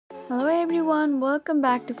Hello everyone, welcome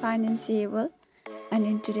back to Financeable, and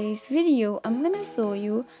in today's video I'm gonna show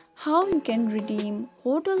you how you can redeem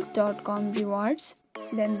hotels.com rewards.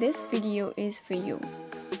 Then this video is for you.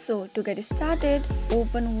 So to get started,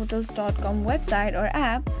 open hotels.com website or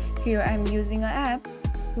app. Here I'm using an app.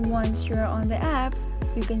 Once you're on the app,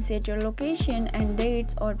 you can set your location and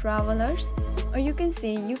dates or travelers, or you can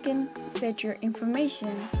set your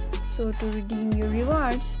information. So to redeem your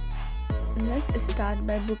rewards, let's start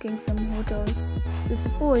by booking some hotels. So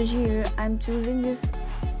suppose here I'm choosing this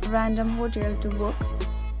random hotel to book.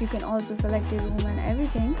 You can also select a room and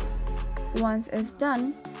everything. Once it's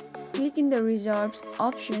done, click in the reserves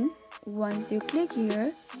option. Once you click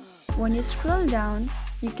here, when you scroll down,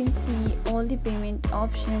 you can see all the payment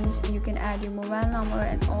options. You can add your mobile number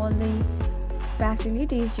and all the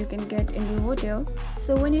facilities you can get in the hotel.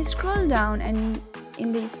 So when you scroll down and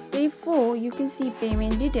in the step 4, you can see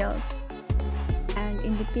payment details. And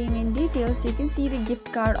in the payment details, you can see the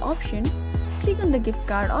gift card option. Click on the gift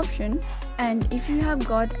card option, and if you have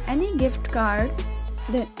got any gift card,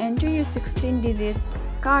 then enter your 16-digit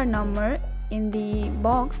card number in the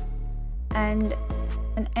box and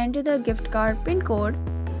enter the gift card pin code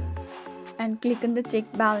and click on the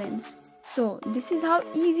check balance. So this is how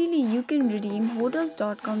easily you can redeem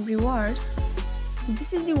hotels.com rewards.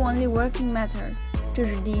 This is the only working method to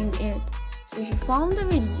redeem it. So if you found the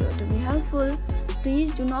video to be helpful,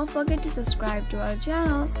 please do not forget to subscribe to our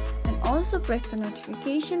channel and also press the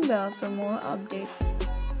notification bell for more updates.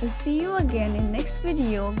 We'll see you again in next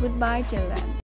video. Goodbye till then.